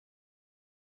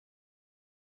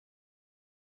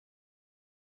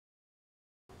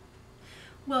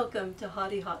Welcome to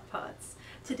Haughty Hotpots.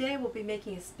 Today we'll be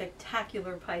making a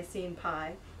spectacular Piscene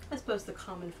pie. I suppose the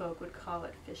common folk would call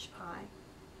it fish pie.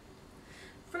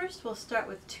 First we'll start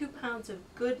with 2 pounds of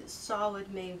good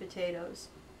solid Maine potatoes.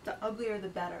 The uglier the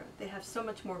better. They have so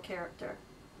much more character.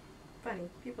 Funny,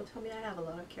 people tell me I have a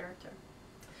lot of character.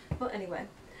 Well anyway,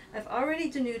 I've already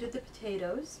denuded the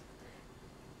potatoes.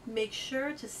 Make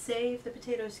sure to save the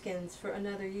potato skins for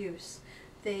another use.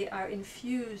 They are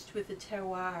infused with the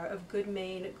terroir of good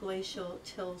Maine glacial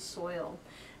till soil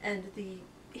and the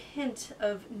hint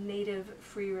of native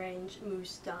free-range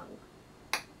moose dung.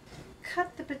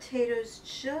 Cut the potatoes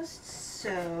just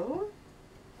so,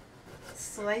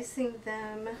 slicing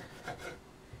them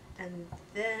and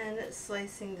then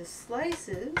slicing the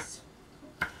slices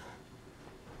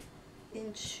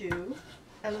into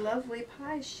a lovely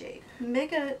pie shape.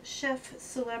 Mega chef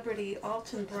celebrity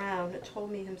Alton Brown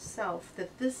told me himself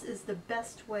that this is the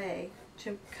best way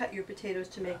to cut your potatoes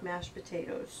to make mashed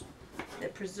potatoes.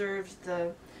 It preserves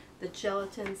the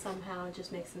gelatin somehow and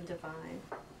just makes them divine.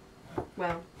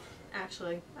 Well,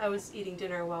 actually, I was eating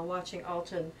dinner while watching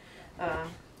Alton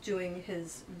doing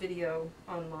his video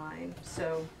online,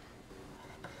 so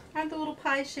aren't the little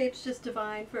pie shapes just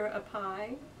divine for a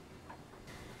pie?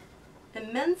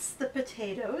 Immerse the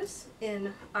potatoes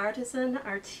in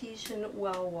artesian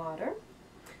well water,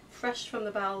 fresh from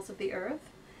the bowels of the earth,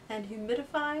 and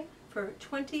humidify for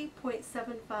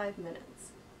 20.75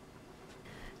 minutes.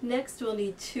 Next we'll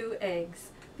need 2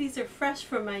 eggs. These are fresh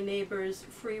from my neighbor's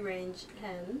free-range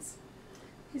hens.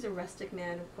 He's a rustic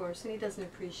man, of course, and he doesn't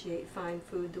appreciate fine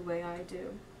food the way I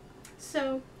do.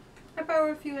 So I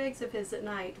borrow a few eggs of his at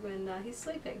night when he's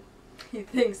sleeping. He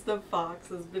thinks the fox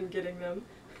has been getting them.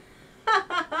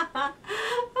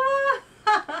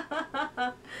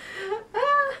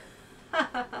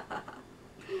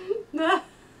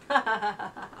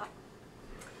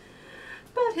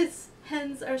 But his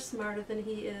hens are smarter than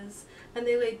he is, and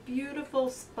they laid beautiful,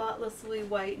 spotlessly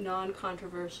white,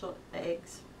 non-controversial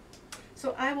eggs.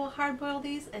 So I will hard-boil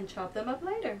these and chop them up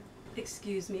later.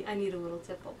 Excuse me, I need a little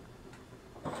tipple.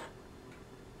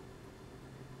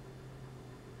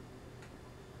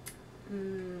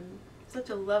 Such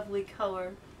a lovely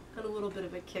color and a little bit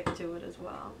of a kick to it as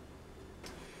well.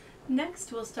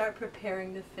 Next we'll start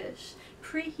preparing the fish.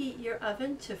 Preheat your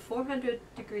oven to 400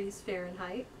 degrees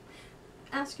Fahrenheit.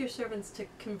 Ask your servants to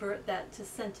convert that to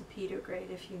centipedo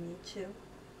grade if you need to.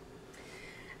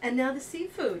 And now the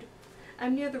seafood.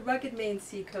 I'm near the rugged Maine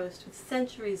seacoast with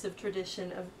centuries of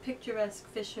tradition of picturesque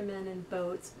fishermen and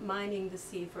boats mining the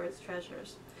sea for its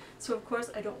treasures. So of course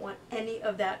I don't want any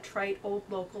of that trite old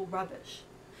local rubbish.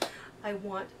 I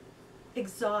want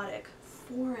exotic,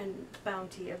 foreign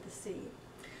bounty of the sea.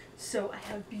 So I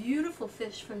have beautiful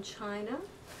fish from China,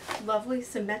 lovely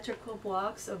symmetrical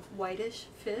blocks of whitish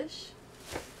fish,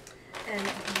 and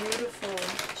beautiful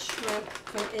shrimp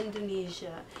from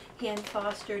Indonesia,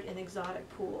 hand-fostered in exotic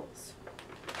pools.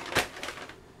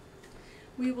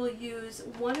 We will use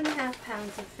 1.5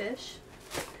 pounds of fish.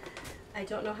 I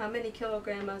don't know how many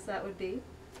kilograms that would be.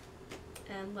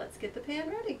 And let's get the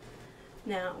pan ready.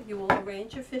 Now, you will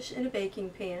arrange your fish in a baking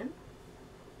pan.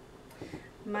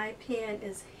 My pan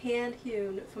is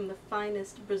hand-hewn from the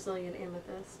finest Brazilian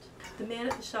amethyst. The man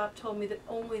at the shop told me that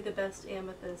only the best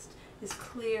amethyst is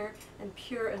clear and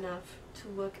pure enough to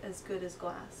look as good as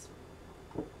glass.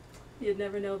 You'd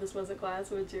never know this wasn't glass,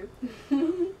 would you?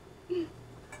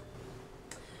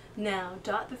 Now,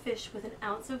 dot the fish with 1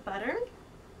 ounce of butter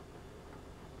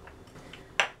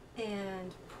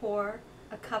and pour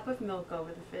a cup of milk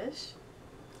over the fish.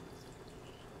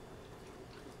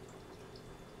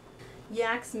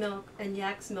 Yak's milk and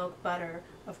Yak's milk butter,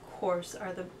 of course,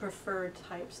 are the preferred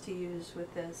types to use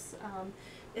with this.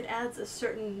 It adds a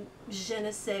certain je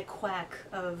ne sais quoi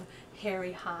of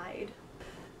hairy hide.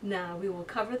 Now we will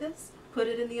cover this, put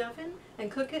it in the oven, and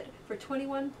cook it for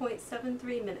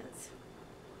 21.73 minutes.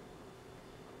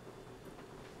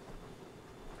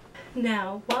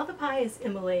 Now, while the pie is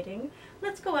immolating,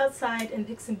 let's go outside and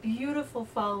pick some beautiful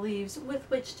fall leaves with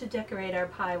which to decorate our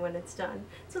pie when it's done.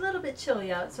 It's a little bit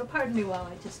chilly out, so pardon me while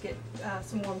I just get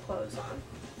some warm clothes on.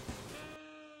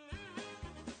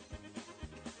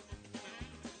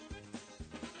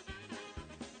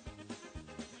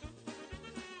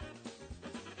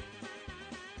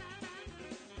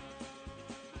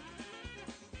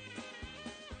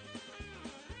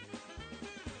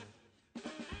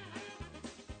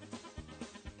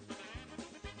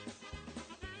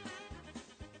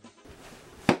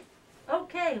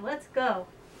 Okay, let's go.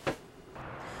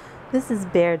 This is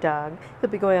Bear Dog. He'll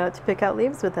be going out to pick out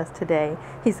leaves with us today.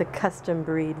 He's a custom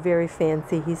breed, very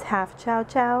fancy. He's half Chow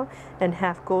Chow and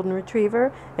half Golden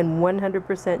Retriever and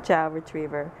 100% Chow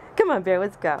Retriever. Come on, Bear,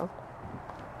 let's go.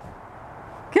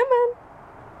 Come on.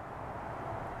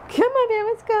 Come on, Bear,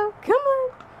 let's go. Come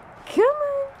on. Come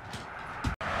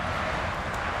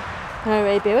on. All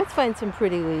right, Bear, let's find some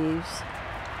pretty leaves.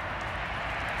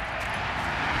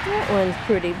 That one's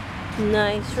pretty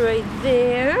nice right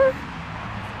there.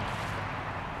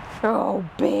 Oh,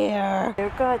 Bear!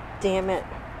 God damn it.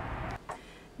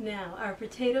 Now, our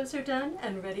potatoes are done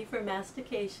and ready for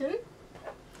mastication.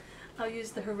 I'll use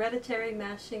the hereditary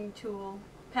mashing tool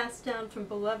passed down from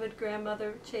beloved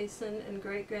grandmother Chasen and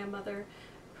great-grandmother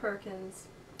Perkins.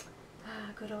 Ah,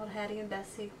 good old Hattie and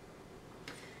Bessie.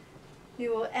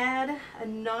 You will add a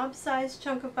knob-sized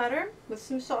chunk of butter with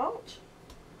some salt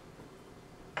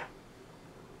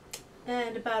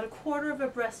and about 1/4 of a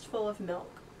breastful of milk.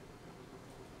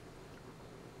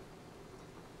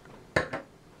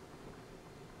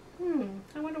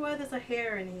 I wonder why there's a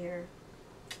hair in here.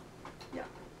 Yeah.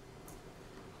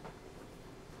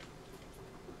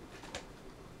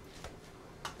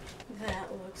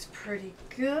 That looks pretty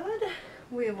good.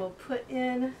 We will put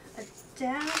in a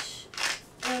dash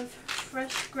of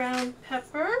fresh ground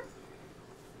pepper.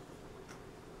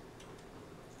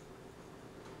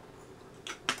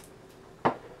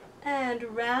 And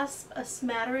rasp a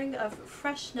smattering of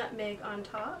fresh nutmeg on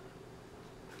top.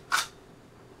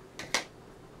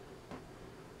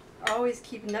 Always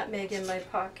keep nutmeg in my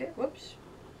pocket. Whoops.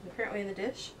 Apparently in the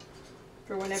dish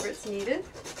for whenever it's needed.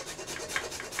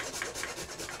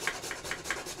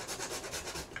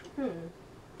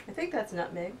 I think that's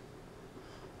nutmeg.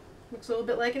 Looks a little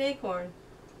bit like an acorn.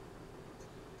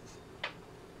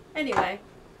 Anyway,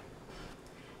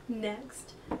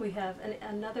 next we have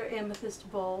another amethyst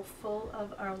bowl full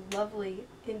of our lovely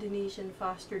Indonesian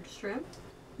fostered shrimp.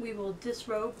 We will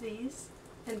disrobe these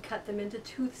and cut them into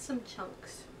toothsome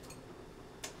chunks.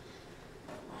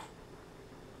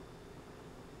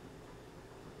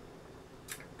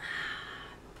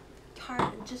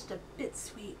 Tart and just a bit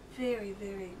sweet. Very,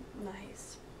 very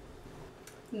nice.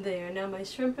 There, now my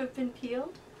shrimp have been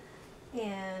peeled,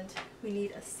 and we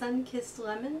need a sun-kissed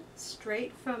lemon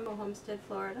straight from Homestead,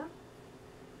 Florida.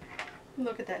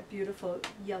 Look at that beautiful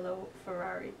yellow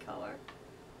Ferrari color.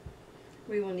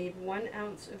 We will need 1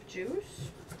 ounce of juice.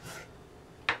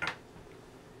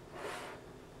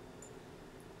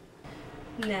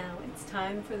 Now it's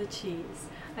time for the cheese.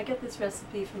 I get this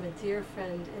recipe from a dear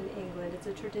friend in England. It's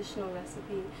a traditional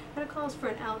recipe, and it calls for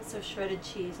 1 ounce of shredded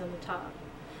cheese on the top.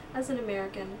 As an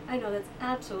American, I know that's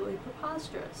absolutely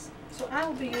preposterous. So I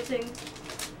will be using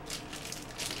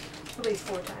at least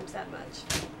 4 times that much.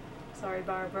 Sorry,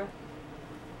 Barbara.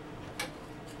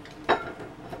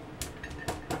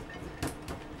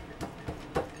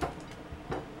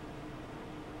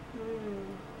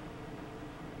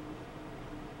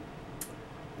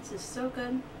 This is so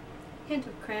good. Hint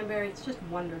of cranberry, it's just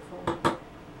wonderful.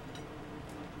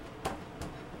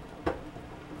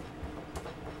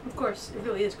 Of course, it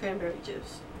really is cranberry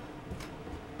juice.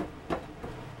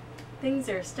 Things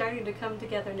are starting to come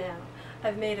together now.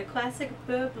 I've made a classic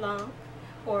beurre blanc,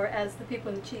 or as the people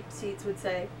in the cheap seats would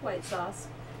say, white sauce,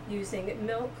 using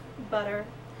milk, butter,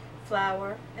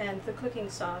 flour, and the cooking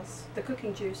sauce, the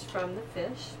cooking juice from the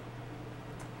fish.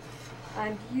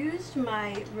 I've used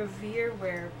my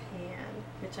Revereware pan,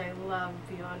 which I love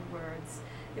beyond words.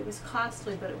 It was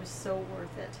costly, but it was so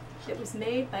worth it. It was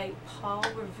made by Paul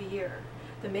Revere.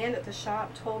 The man at the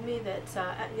shop told me that,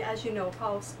 as you know,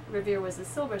 Paul Revere was a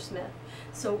silversmith.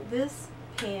 So this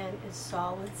pan is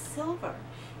solid silver.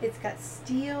 It's got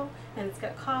steel and it's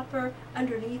got copper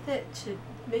underneath it to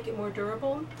make it more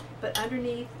durable, but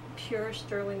underneath pure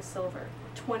sterling silver,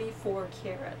 24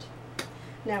 karat.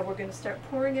 Now we're going to start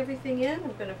pouring everything in.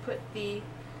 I'm going to put the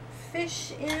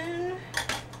fish in,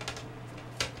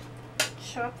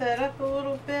 chop that up a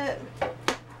little bit,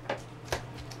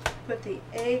 put the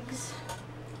eggs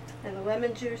and the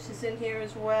lemon juice is in here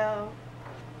as well,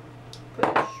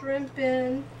 put the shrimp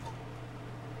in.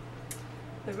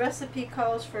 The recipe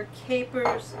calls for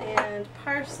capers and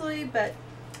parsley, but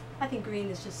I think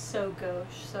green is just so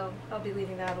gauche, so I'll be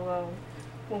leaving that alone.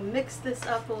 We'll mix this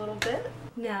up a little bit.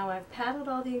 Now I've paddled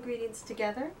all the ingredients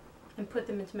together and put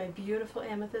them into my beautiful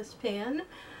amethyst pan.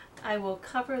 I will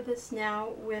cover this now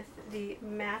with the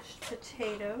mashed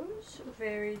potatoes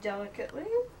very delicately.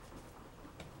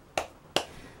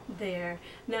 There.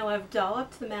 Now I've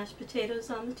dolloped the mashed potatoes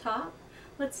on the top.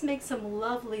 Let's make some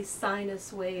lovely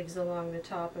sinus waves along the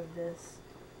top of this.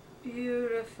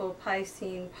 Beautiful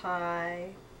Piscene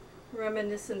pie,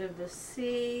 reminiscent of the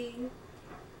sea.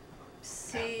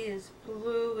 sea as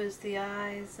blue as the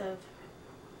eyes of...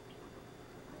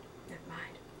 Never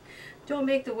mind. Don't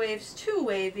make the waves too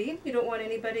wavy. You don't want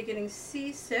anybody getting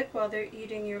seasick while they're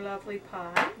eating your lovely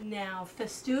pie. Now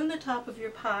festoon the top of your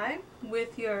pie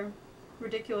with your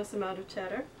ridiculous amount of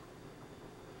cheddar.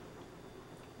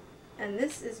 And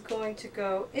this is going to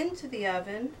go into the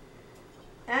oven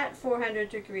at 400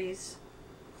 degrees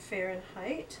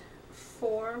Fahrenheit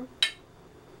for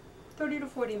 30 to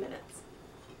 40 minutes.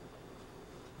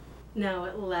 Now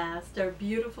at last, our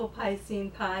beautiful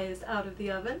Piscene pie is out of the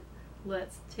oven.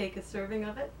 Let's take a serving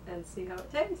of it and see how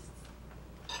it tastes.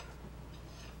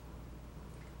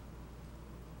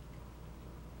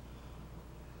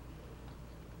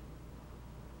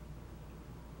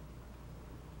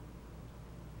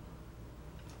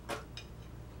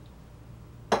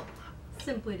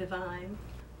 Simply divine.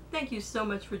 Thank you so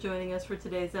much for joining us for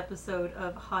today's episode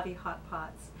of Haughty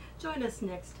Hotpots. Join us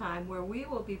next time where we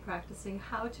will be practicing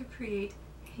how to create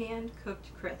hand-cooked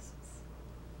crisps.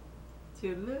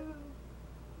 Toodaloo!